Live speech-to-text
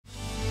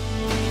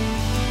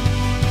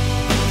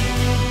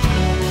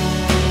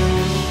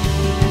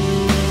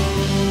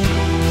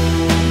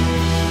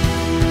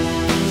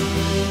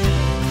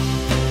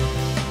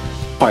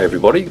Hi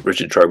everybody,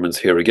 Richard Tromans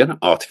here again,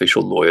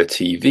 Artificial Lawyer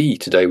TV.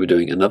 Today we're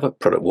doing another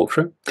product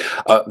walkthrough,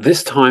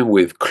 this time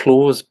with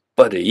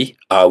ClauseBuddy,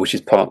 which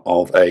is part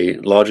of a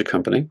larger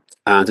company.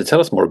 And to tell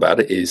us more about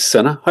it is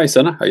Senna. Hi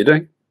Senna, how are you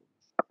doing?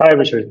 Hi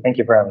Richard, thank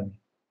you for having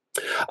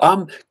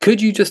me.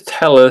 Could you just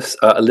tell us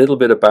a little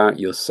bit about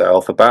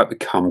yourself, about the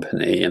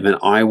company, and then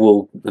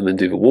do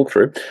the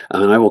walkthrough,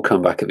 and then I will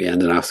come back at the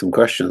end and ask some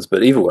questions.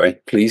 But either way,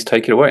 please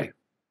take it away.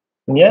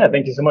 Yeah,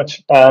 thank you so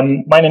much.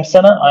 My name's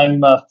Senna.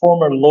 I'm a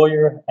former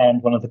lawyer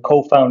and one of the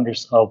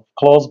co-founders of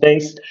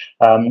ClauseBase.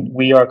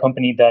 We are a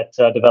company that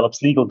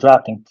develops legal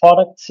drafting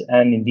products,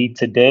 and indeed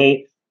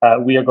today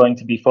we are going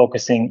to be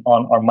focusing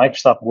on our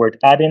Microsoft Word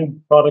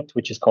add-in product,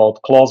 which is called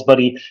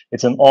ClauseBuddy.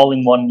 It's an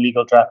all-in-one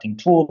legal drafting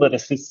tool that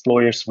assists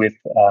lawyers with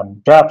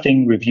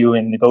drafting,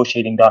 reviewing,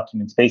 negotiating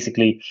documents,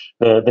 basically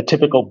the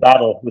typical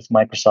battle with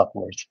Microsoft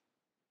Word.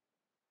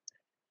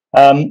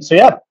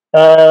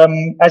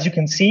 As you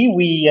can see,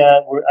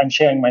 I'm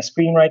sharing my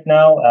screen right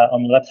now.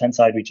 On the left-hand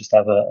side, we just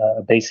have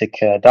a basic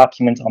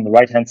document. On the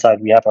right-hand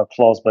side, we have our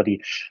ClauseBuddy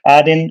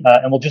add-in,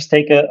 and we'll just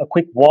take a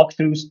quick walk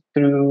through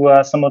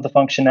some of the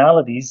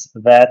functionalities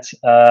that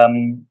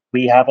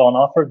we have on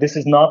offer. This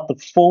is not the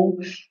full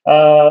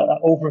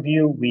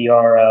overview. We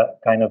are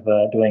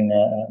doing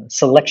a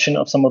selection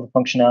of some of the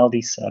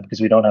functionalities because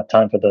we don't have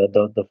time for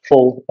the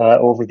full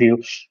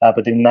overview.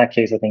 But in that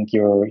case, I think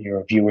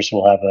your viewers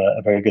will have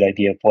a very good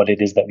idea of what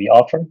it is that we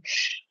offer.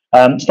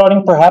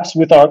 Starting perhaps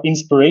with our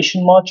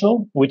inspiration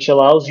module, which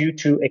allows you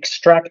to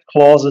extract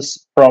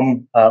clauses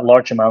from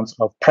large amounts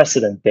of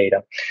precedent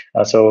data.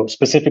 So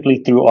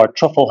specifically through our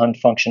truffle hunt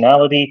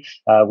functionality,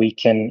 we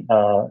can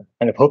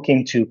kind of hook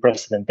into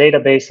precedent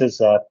databases.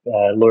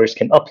 Lawyers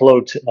can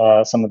upload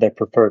some of their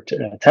preferred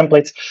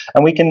templates,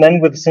 and we can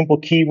then, with a simple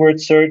keyword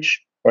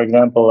search, for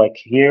example, like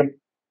here,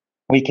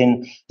 we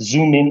can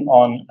zoom in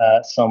on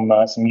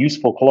some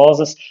useful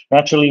clauses.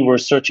 Naturally, we're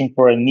searching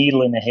for a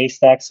needle in a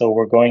haystack, so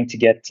we're going to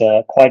get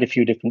quite a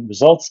few different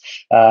results.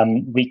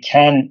 We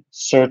can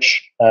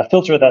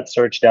filter that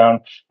search down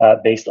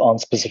based on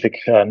specific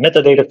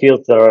metadata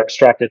fields that are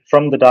extracted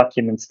from the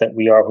documents that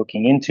we are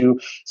hooking into.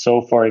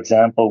 So, for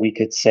example, we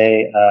could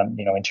say,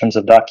 in terms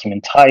of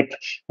document type,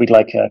 we'd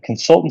like a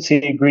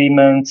consultancy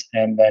agreement,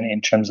 and then in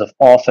terms of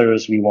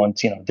authors, we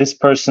want this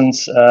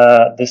person's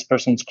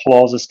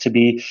clauses to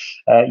be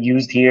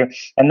used here.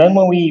 And then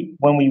when we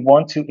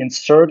want to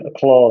insert a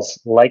clause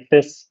like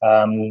this,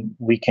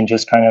 we can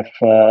just kind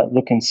of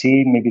look and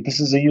see, maybe this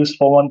is a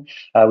useful one.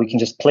 We can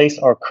just place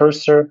our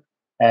cursor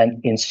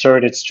and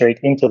insert it straight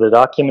into the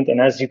document.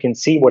 And as you can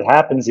see, what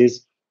happens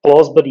is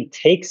ClauseBuddy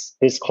takes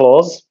this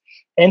clause,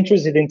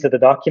 enters it into the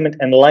document,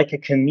 and like a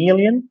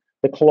chameleon,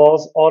 the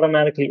clause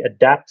automatically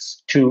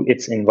adapts to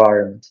its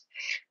environment.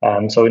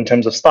 So in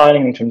terms of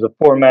styling, in terms of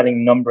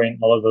formatting, numbering,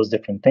 all of those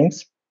different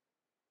things.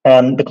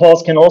 The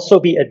clause can also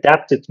be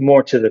adapted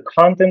more to the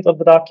content of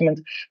the document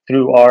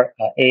through our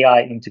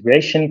AI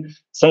integration.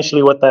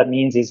 Essentially, what that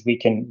means is we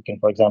can,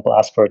 for example,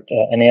 ask for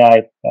an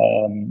AI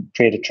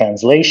create a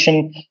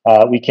translation.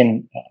 We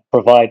can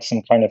provide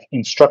some kind of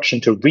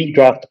instruction to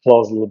redraft the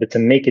clause a little bit to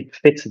make it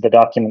fit the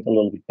document a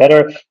little bit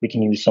better. We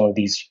can use some of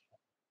these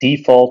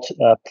default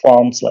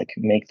prompts like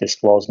make this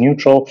clause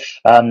neutral,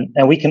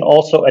 and we can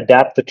also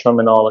adapt the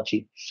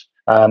terminology.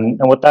 And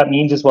what that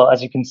means is, well,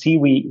 as you can see,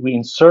 we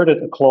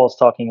inserted a clause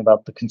talking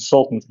about the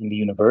consultant in the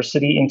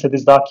university into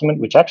this document,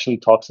 which actually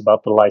talks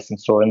about the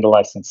licensor and the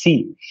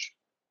licensee.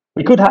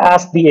 We could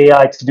ask the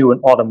AI to do an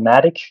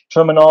automatic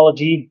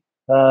terminology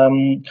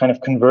kind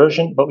of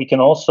conversion, but we can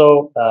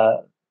also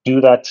do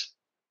that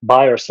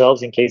by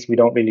ourselves in case we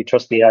don't really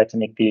trust the AI to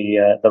make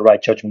the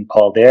right judgment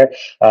call there.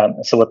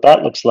 So what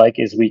that looks like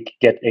is we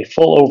get a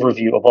full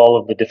overview of all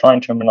of the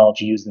defined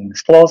terminology used in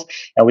this clause,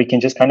 and we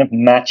can just kind of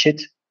match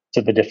it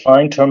to the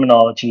defined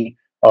terminology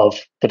of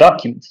the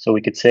document. So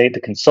we could say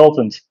the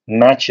consultant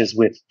matches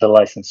with the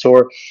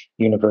licensor,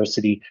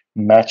 university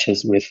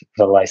matches with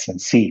the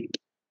licensee.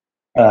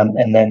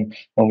 And then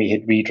when we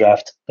hit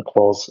redraft, the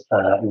clause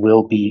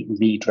will be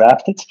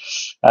redrafted.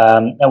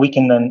 And we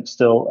can then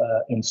still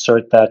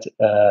insert that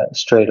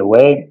straight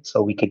away.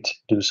 So we could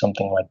do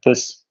something like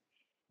this,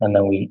 and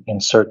then we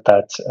insert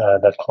that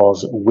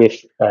clause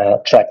with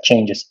track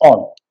changes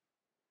on.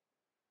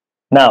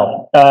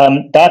 Now,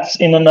 that's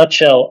in a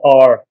nutshell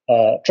our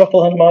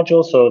truffle hunt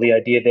module. So the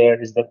idea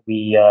there is that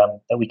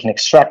we can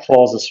extract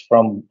clauses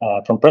from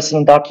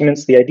precedent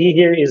documents. The idea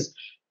here is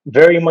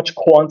very much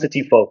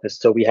quantity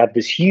focused. So we have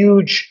this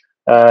huge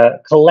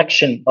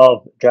collection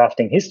of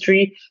drafting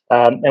history,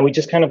 and we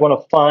just kind of want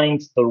to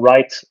find the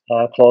right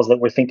clause that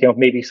we're thinking of,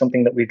 maybe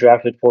something that we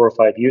drafted 4 or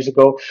 5 years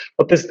ago.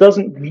 What this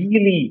doesn't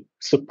really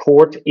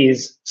support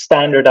is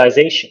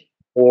standardization.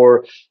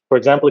 Or, for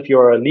example, if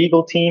you're a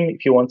legal team,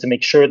 if you want to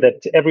make sure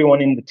that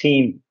everyone in the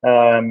team,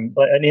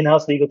 an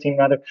in-house legal team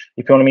rather,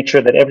 if you want to make sure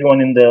that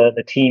everyone in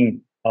the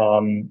team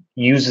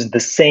uses the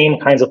same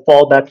kinds of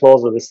fallback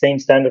clauses or the same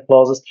standard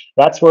clauses,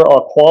 that's where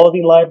our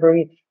quality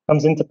library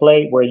comes into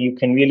play, where you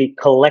can really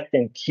collect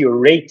and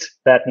curate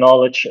that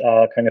knowledge,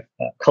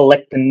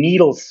 collect the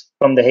needles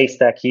from the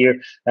haystack here,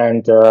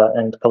 and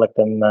collect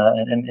them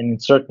and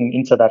insert them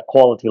into that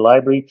quality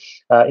library.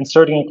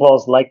 Inserting a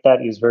clause like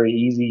that is very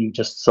easy. You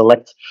just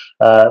select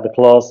the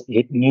clause,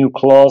 hit new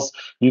clause.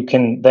 You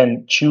can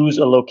then choose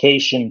a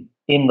location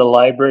in the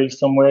library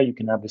somewhere. You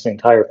can have this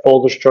entire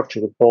folder structure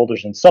with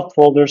folders and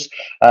subfolders,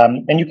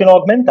 and you can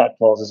augment that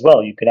clause as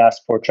well. You could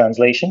ask for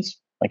translations.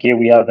 Like here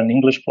we have an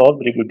English clause,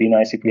 but it would be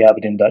nice if we have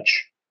it in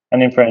Dutch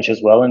and in French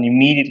as well. And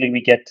immediately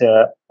we get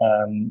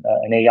an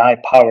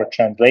AI-powered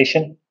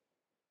translation.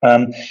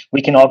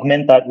 We can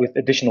augment that with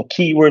additional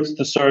keywords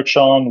to search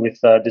on,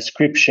 with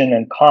description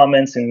and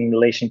comments in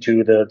relation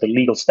to the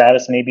legal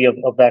status maybe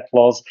of that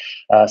clause,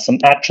 some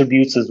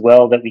attributes as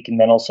well that we can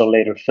then also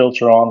later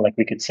filter on. Like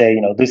we could say,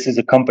 this is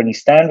a company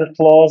standard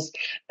clause,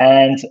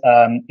 and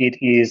it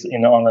is,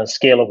 on a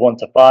scale of 1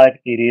 to 5,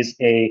 it is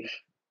a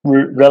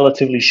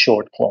relatively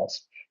short clause,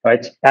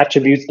 right?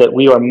 Attributes that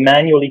we are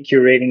manually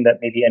curating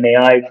that maybe an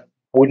AI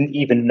wouldn't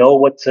even know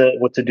what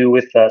to do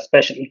with,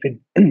 especially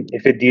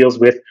if it deals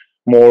with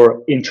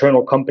more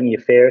internal company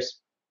affairs.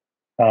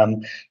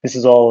 This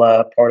is all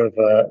part of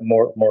a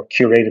more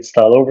curated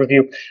style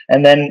overview.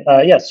 And then,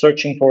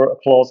 searching for a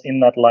clause in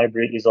that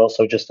library is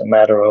also just a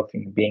matter of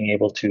being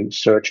able to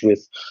search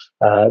with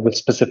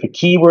specific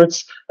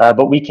keywords.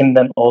 But we can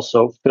then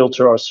also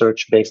filter our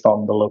search based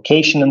on the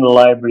location in the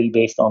library,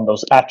 based on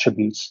those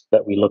attributes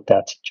that we looked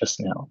at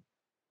just now.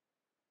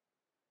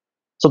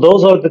 So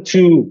those are the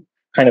two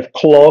kind of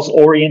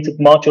clause-oriented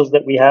modules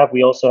that we have.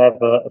 We also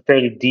have a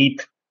fairly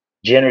deep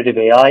generative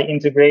AI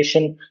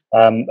integration.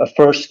 A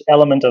first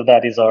element of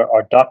that is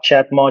our doc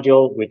chat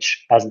module,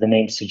 which, as the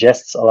name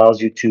suggests, allows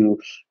you to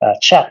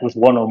chat with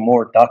one or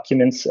more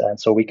documents. And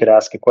so we could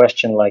ask a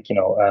question like,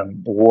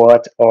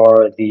 what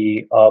are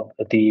the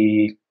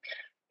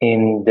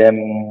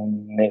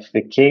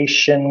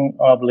indemnification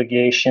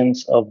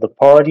obligations of the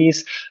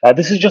parties?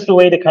 This is just a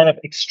way to kind of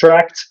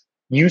extract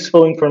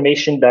useful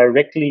information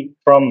directly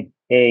from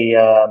a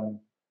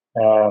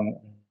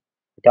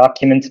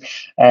document,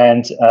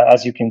 and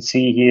as you can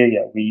see here,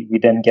 we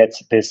then get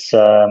this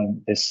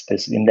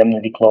this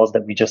indemnity clause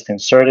that we just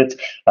inserted.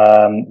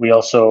 We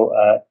also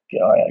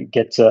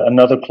get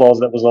another clause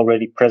that was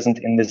already present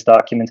in this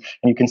document,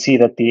 and you can see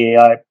that the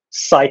AI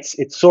cites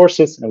its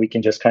sources, and we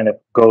can just kind of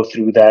go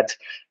through that,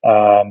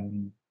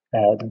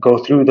 go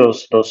through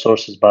those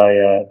sources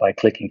by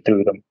clicking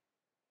through them.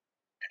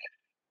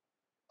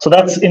 So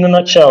that's, in a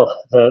nutshell,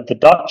 the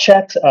doc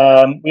chat.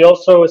 We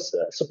also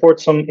support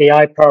some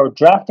AI-powered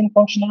drafting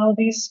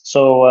functionalities.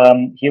 So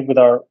here with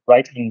our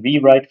write and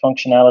rewrite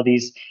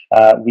functionalities,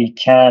 we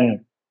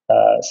can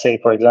say,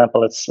 for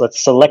example, let's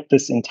select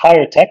this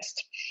entire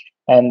text,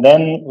 and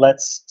then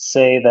let's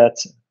say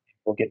that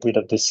we'll get rid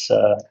of this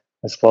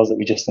this clause that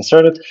we just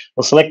inserted.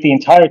 We'll select the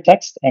entire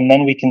text, and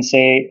then we can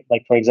say,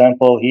 like, for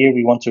example, here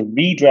we want to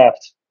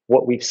redraft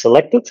what we've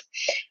selected,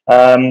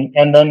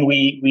 and then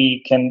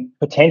we can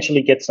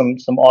potentially get some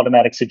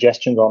automatic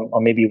suggestions on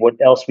maybe what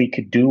else we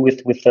could do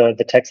with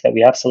the text that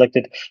we have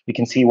selected. We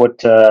can see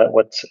what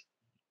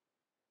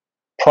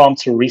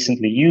prompts were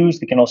recently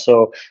used. We can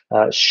also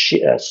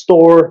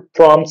store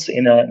prompts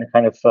in a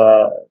kind of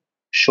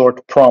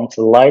short prompt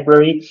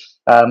library.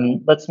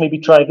 Let's maybe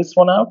try this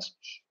one out,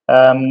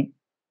 and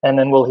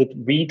then we'll hit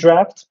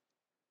redraft.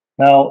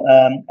 Now,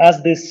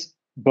 as this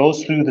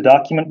goes through the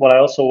document, what I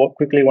also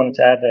quickly wanted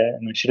to add,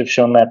 and I should have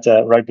shown that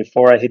right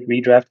before I hit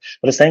redraft,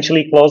 but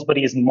essentially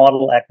ClauseBuddy is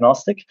model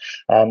agnostic.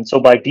 So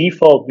by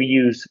default, we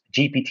use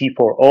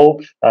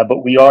GPT-4o,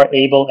 but we are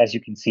able, as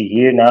you can see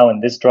here now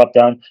in this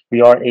dropdown,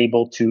 we are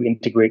able to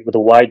integrate with a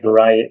wide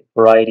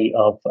variety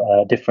of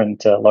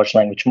different large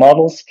language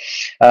models.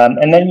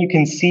 And then you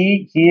can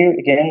see here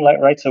again,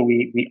 right, so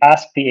we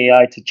ask the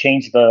AI to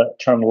change the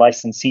term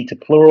licensee to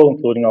plural,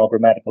 including all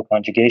grammatical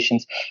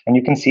conjugations, and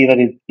you can see that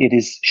it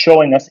is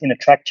showing us in a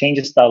track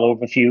changes style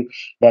overview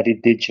that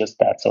it did just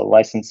that. So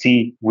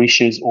licensee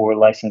wishes or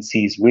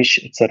licensees wish,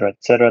 etc.,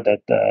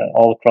 that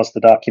all across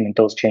the document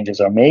those changes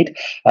are made.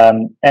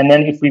 And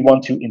then if we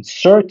want to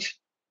insert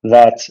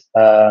that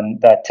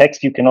that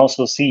text, you can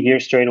also see here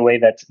straight away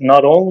that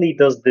not only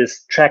does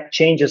this track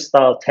changes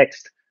style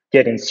text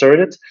get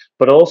inserted,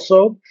 but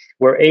also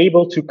we're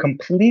able to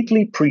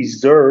completely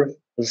preserve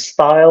the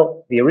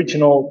style, the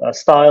original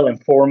style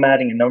and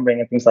formatting and numbering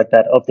and things like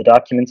that of the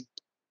document.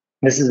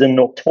 This is a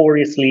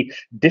notoriously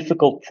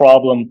difficult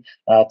problem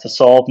to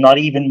solve. Not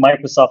even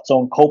Microsoft's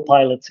own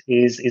Copilot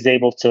is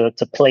able to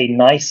play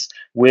nice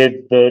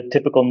with the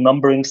typical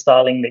numbering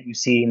styling that you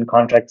see in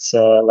contracts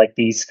like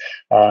these.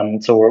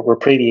 So we're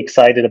pretty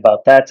excited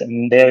about that.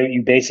 And there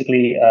you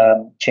basically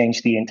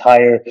change the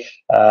entire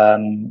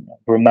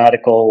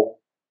grammatical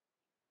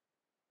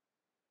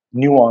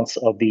nuance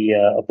of the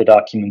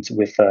document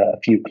with a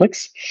few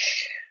clicks.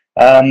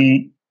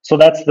 So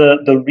that's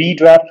the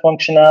redraft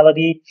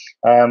functionality.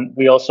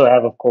 We also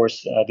have, of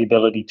course, the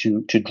ability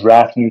to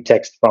draft new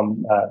text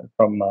from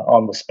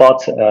on the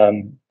spot.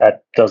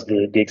 That does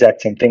the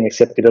exact same thing,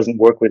 except it doesn't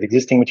work with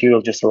existing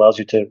material. Just allows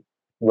you to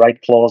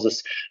write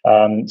clauses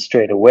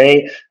straight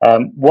away.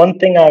 One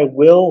thing I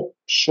will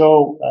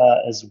show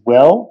as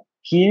well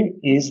here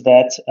is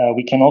that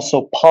we can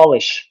also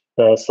polish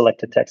the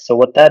selected text. So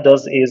what that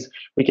does is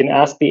we can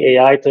ask the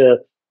AI to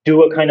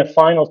do a kind of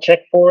final check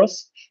for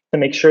us to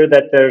make sure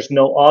that there's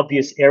no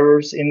obvious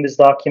errors in this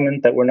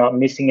document, that we're not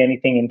missing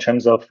anything in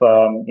terms of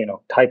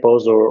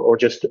typos or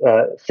just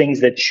things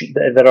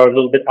that are a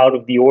little bit out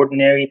of the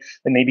ordinary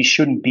that maybe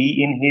shouldn't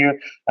be in here.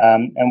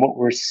 And what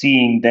we're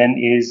seeing then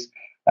is,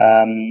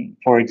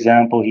 for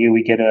example, here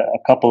we get a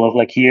couple of,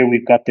 like, here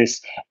we've got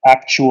this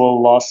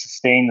actual loss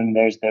sustained, and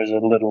there's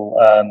a little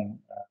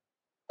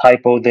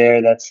typo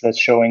there that's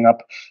showing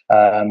up.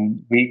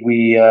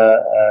 We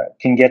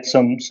can get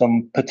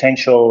some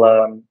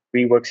potential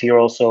reworks here.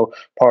 Also,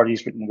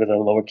 parties written with a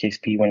lowercase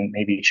p when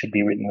maybe it should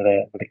be written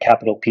with a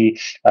capital P.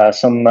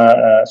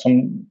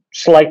 Some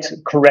slight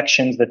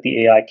corrections that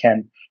the AI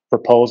can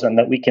propose and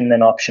that we can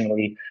then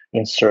optionally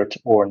insert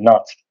or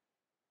not.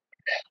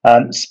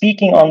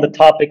 Speaking on the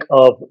topic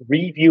of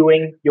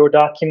reviewing your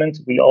document,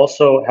 we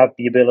also have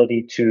the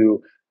ability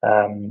to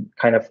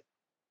kind of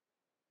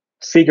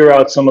figure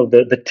out some of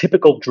the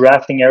typical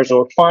drafting errors,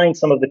 or find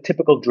some of the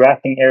typical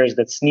drafting errors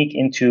that sneak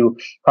into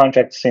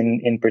contracts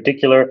in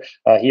particular.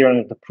 Here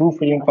under the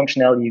proofreading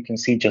functionality, you can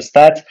see just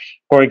that.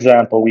 For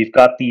example, we've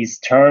got these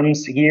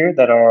terms here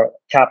that are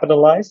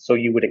capitalized, so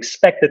you would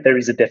expect that there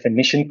is a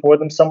definition for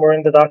them somewhere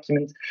in the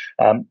document,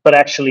 but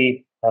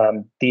actually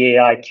the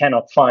AI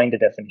cannot find a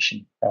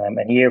definition.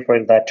 And here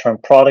for that term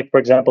product,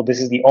 for example,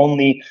 this is the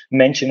only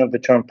mention of the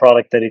term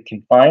product that it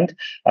can find.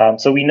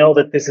 So we know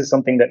that this is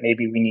something that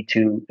maybe we need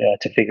to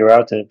figure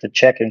out, to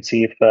check and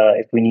see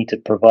if we need to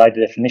provide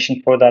a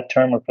definition for that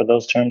term or for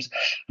those terms.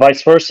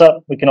 Vice versa,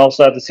 we can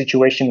also have the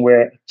situation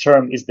where a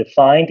term is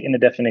defined in the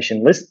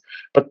definition list,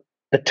 but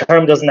the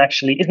term isn't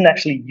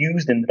actually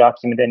used in the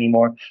document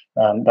anymore.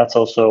 That's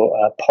also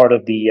part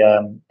of the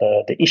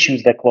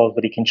issues that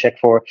ClauseBuddy can check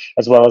for,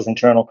 as well as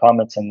internal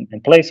comments and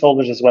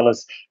placeholders, as well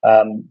as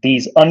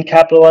these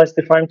uncapitalized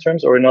defined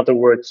terms, or in other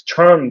words,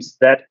 terms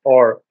that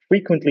are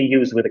frequently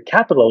used with a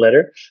capital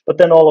letter, but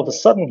then all of a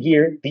sudden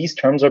here, these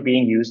terms are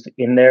being used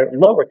in their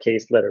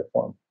lowercase letter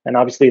form. And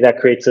obviously that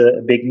creates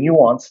a big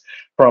nuance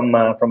from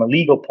a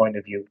legal point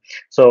of view.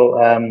 So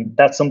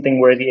that's something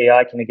where the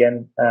AI can,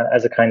 again,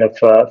 as a kind of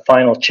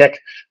final check,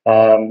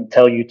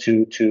 tell you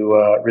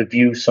to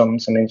review some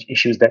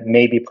issues that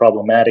may be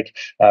problematic.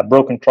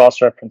 Broken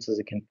cross references,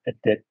 it can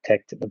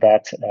detect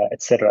that,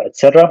 etc.,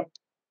 etc.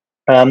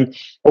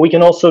 But we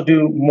can also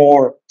do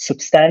more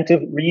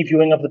substantive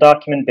reviewing of the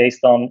document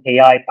based on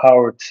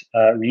AI-powered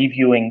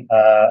reviewing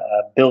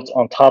built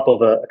on top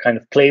of a kind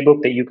of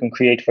playbook that you can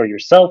create for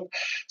yourself.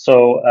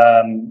 So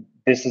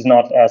this is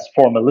not as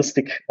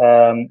formalistic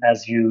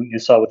as you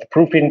saw with the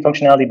proofreading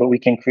functionality, but we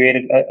can create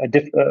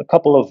a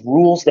couple of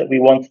rules that we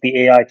want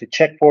the AI to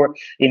check for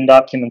in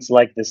documents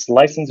like this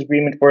license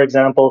agreement, for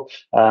example,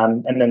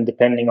 and then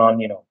depending on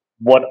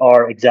what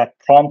our exact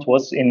prompt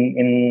was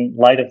in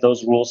light of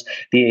those rules,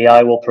 the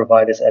AI will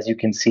provide us, as you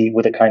can see,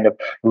 with a kind of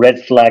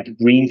red flag,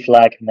 green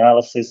flag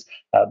analysis.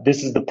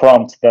 This is the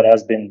prompt that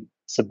has been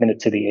submitted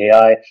to the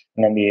AI,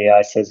 and then the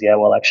AI says, yeah,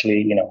 well,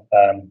 actually,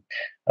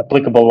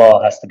 applicable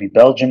law has to be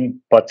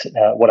Belgium, but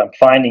what I'm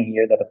finding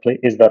here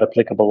is that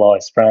applicable law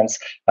is France,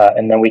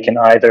 and then we can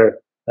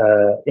either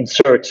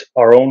insert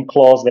our own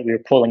clause that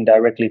we're pulling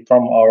directly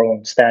from our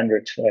own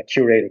standard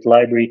curated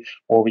library,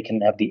 or we can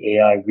have the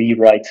AI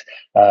rewrite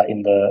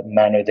in the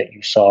manner that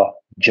you saw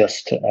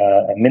just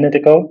a minute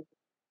ago.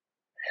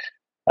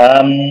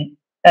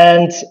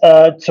 And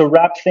to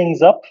wrap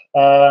things up,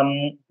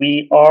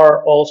 we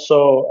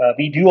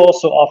do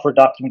also offer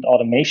document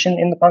automation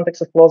in the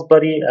context of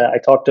ClauseBuddy. I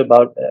talked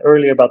about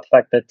earlier about the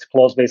fact that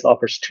ClauseBase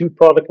offers two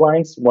product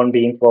lines, one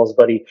being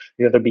ClauseBuddy,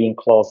 the other being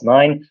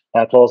Clause9.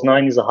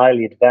 Clause9 is a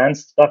highly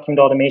advanced document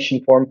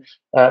automation platform,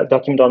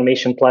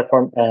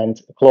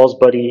 and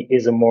ClauseBuddy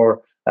is a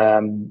more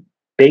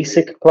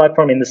basic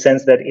platform in the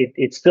sense that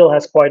it still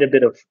has quite a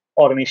bit of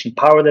automation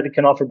power that it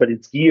can offer, but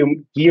it's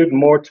geared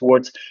more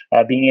towards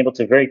being able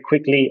to very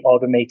quickly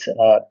automate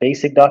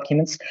basic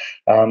documents.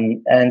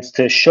 And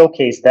to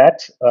showcase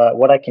that,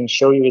 what I can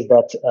show you is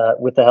that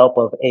with the help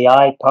of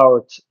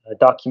AI-powered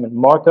document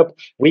markup,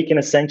 we can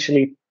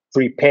essentially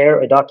prepare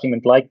a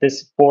document like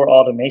this for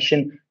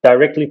automation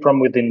directly from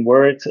within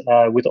Word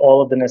with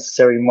all of the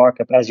necessary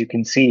markup, as you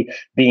can see,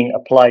 being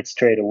applied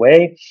straight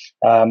away.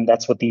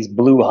 That's what these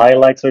blue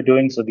highlights are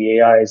doing. So the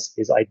AI is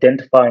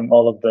identifying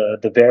all of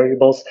the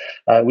variables.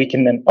 We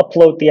can then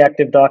upload the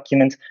active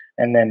document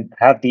and then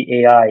have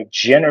the AI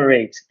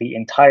generate the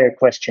entire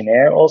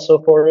questionnaire also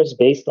for us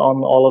based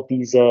on all of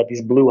these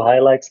blue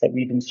highlights that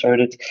we've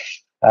inserted.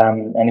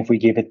 And if we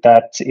give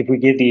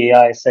the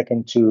AI a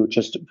second to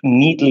just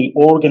neatly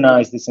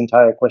organize this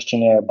entire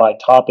questionnaire by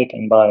topic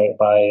and by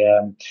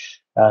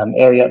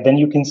area, then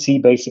you can see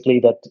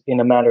basically that in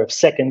a matter of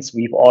seconds,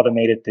 we've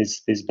automated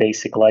this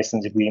basic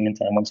license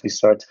agreement. And once we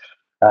start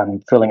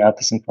filling out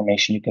this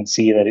information, you can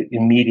see that it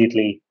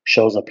immediately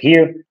shows up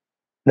here.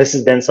 This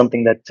is then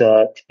something that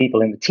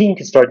people in the team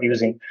can start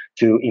using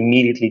to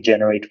immediately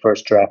generate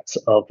first drafts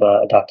of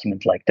a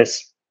document like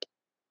this.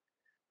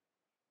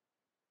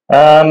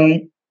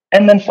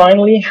 And then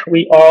finally,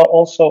 we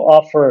also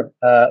offer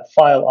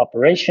file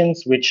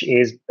operations, which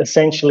is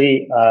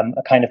essentially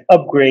a kind of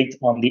upgrade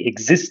on the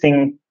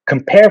existing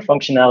compare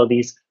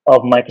functionalities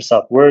of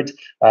Microsoft Word.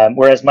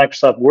 Whereas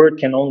Microsoft Word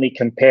can only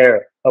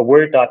compare a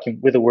Word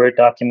document with a Word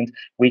document,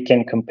 we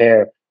can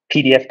compare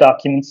PDF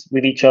documents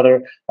with each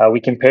other. We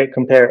can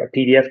compare a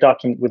PDF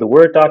document with a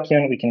Word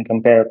document. We can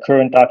compare a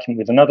current document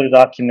with another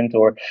document,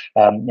 or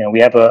we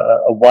have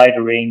a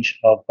wider range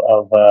of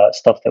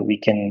stuff that we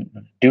can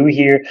do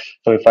here.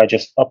 So if I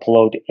just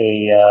upload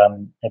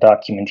a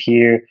document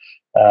here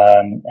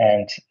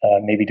and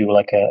maybe do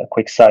like a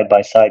quick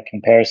side-by-side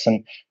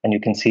comparison, and you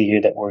can see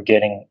here that we're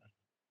getting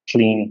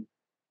clean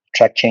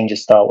track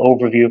changes style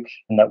overview,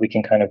 and that we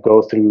can kind of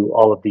go through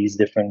all of these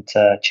different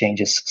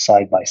changes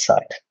side by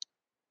side.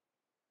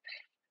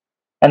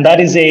 And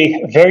that is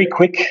a very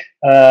quick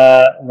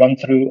run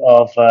through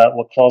of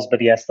what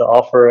ClauseBuddy has to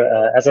offer.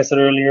 As I said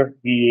earlier,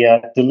 we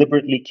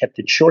deliberately kept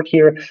it short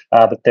here,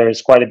 but there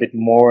is quite a bit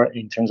more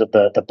in terms of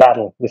the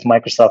battle with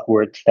Microsoft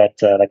Word that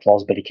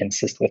ClauseBuddy can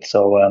assist with.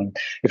 So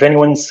if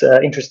anyone's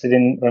interested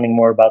in learning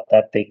more about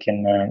that, they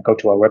can go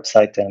to our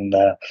website, and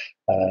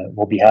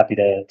we'll be happy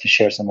to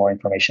share some more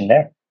information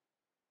there.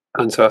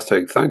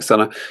 Fantastic. Thanks,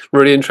 Dana.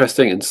 Really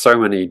interesting in so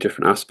many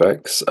different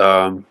aspects.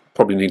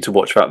 Probably need to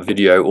watch that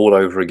video all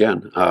over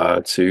again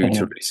to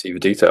really see the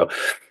detail.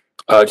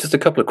 Just a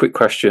couple of quick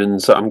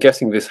questions. I'm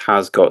guessing this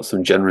has got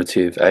some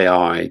generative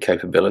AI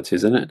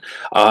capabilities in it.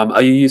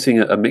 Are you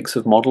using a mix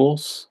of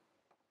models?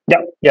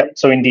 Yeah.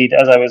 So indeed,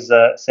 as I was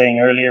saying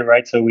earlier,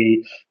 right? So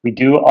we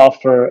do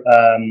offer.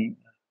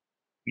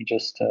 We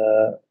just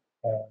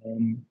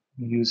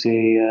use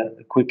a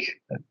quick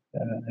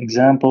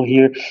example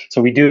here.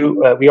 So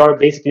we are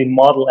basically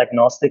model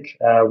agnostic.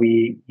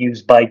 We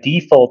use by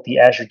default the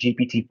Azure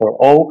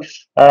GPT-4o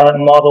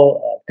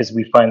model because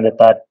we find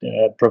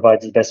that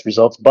provides the best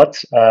results.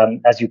 But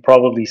as you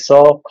probably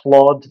saw,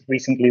 Claude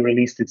recently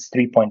released its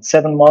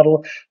 3.7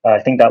 model. I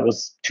think that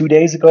was 2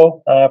 days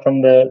ago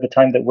from the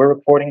time that we're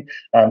recording.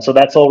 So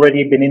that's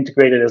already been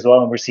integrated as well,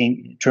 and we're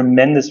seeing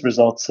tremendous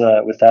results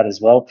with that as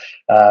well.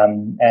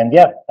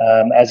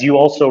 As you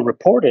also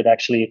reported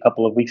actually a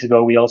couple of weeks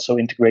ago, we also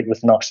integrate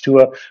with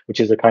Nox2a, which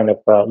is a kind of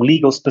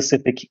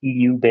legal-specific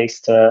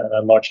EU-based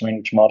large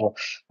language model.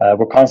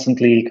 We're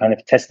constantly kind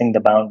of testing the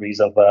boundaries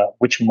of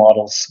which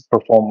models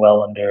perform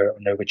well under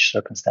which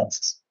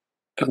circumstances.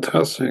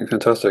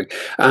 Fantastic.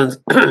 And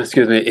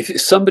excuse me,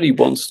 if somebody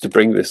wants to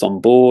bring this on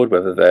board,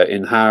 whether they're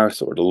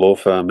in-house or at a law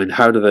firm, and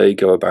how do they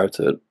go about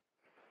it?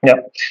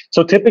 Yeah.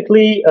 So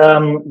typically,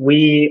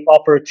 we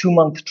offer a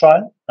 2-month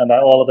trial, and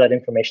all of that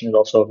information is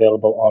also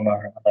available on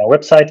our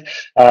website.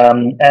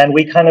 And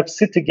we kind of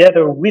sit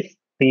together with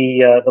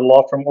the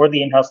law firm or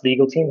the in-house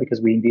legal team, because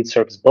we indeed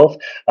service both,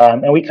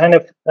 and we kind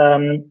of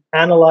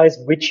analyze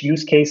which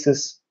use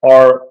cases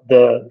are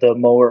the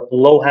more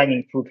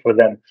low-hanging fruit for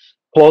them.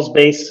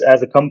 ClauseBase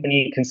as a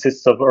company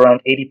consists of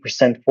around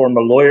 80% former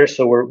lawyers,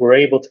 so we're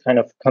able to kind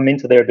of come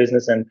into their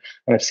business and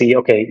kind of see,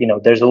 okay,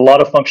 there's a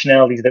lot of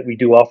functionalities that we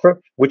do offer.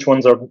 Which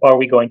ones are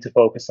we going to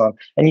focus on?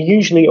 And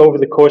usually over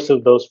the course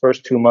of those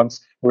first 2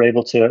 months, we're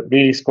able to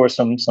really score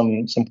some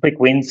quick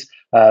wins,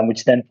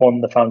 which then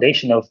form the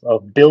foundation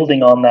of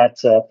building on that,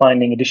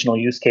 finding additional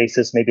use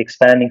cases, maybe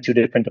expanding to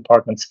different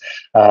departments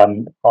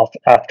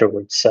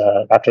afterwards,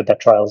 after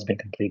that trial has been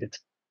completed.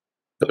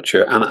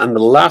 Gotcha. And the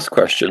last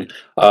question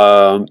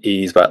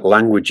is about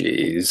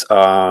languages.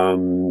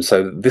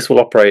 So this will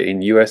operate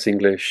in US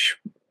English,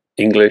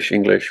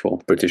 or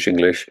British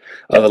English,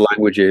 other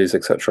languages,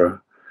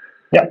 etc.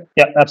 Yeah,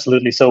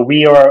 absolutely. So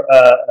we are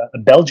a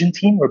Belgian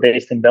team. We're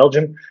based in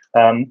Belgium.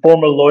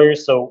 Former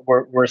lawyers, so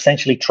we're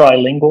essentially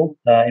trilingual.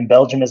 In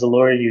Belgium, as a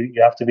lawyer,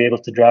 you have to be able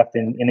to draft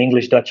in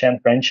English, Dutch,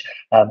 and French.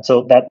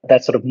 So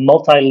that sort of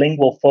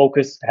multilingual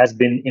focus has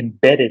been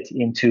embedded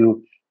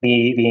into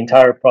the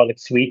entire product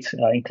suite,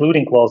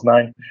 including Clause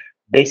 9,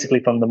 basically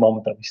from the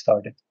moment that we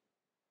started.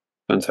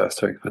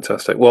 Fantastic.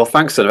 Well,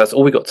 thanks, Senna. That's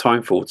all we got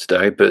time for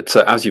today. But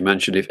as you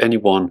mentioned, if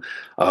anyone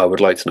would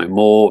like to know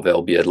more,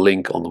 there'll be a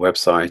link on the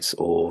website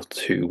or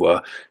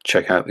to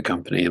check out the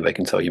company, and they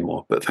can tell you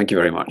more. But thank you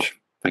very much.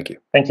 Thank you.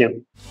 Thank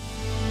you.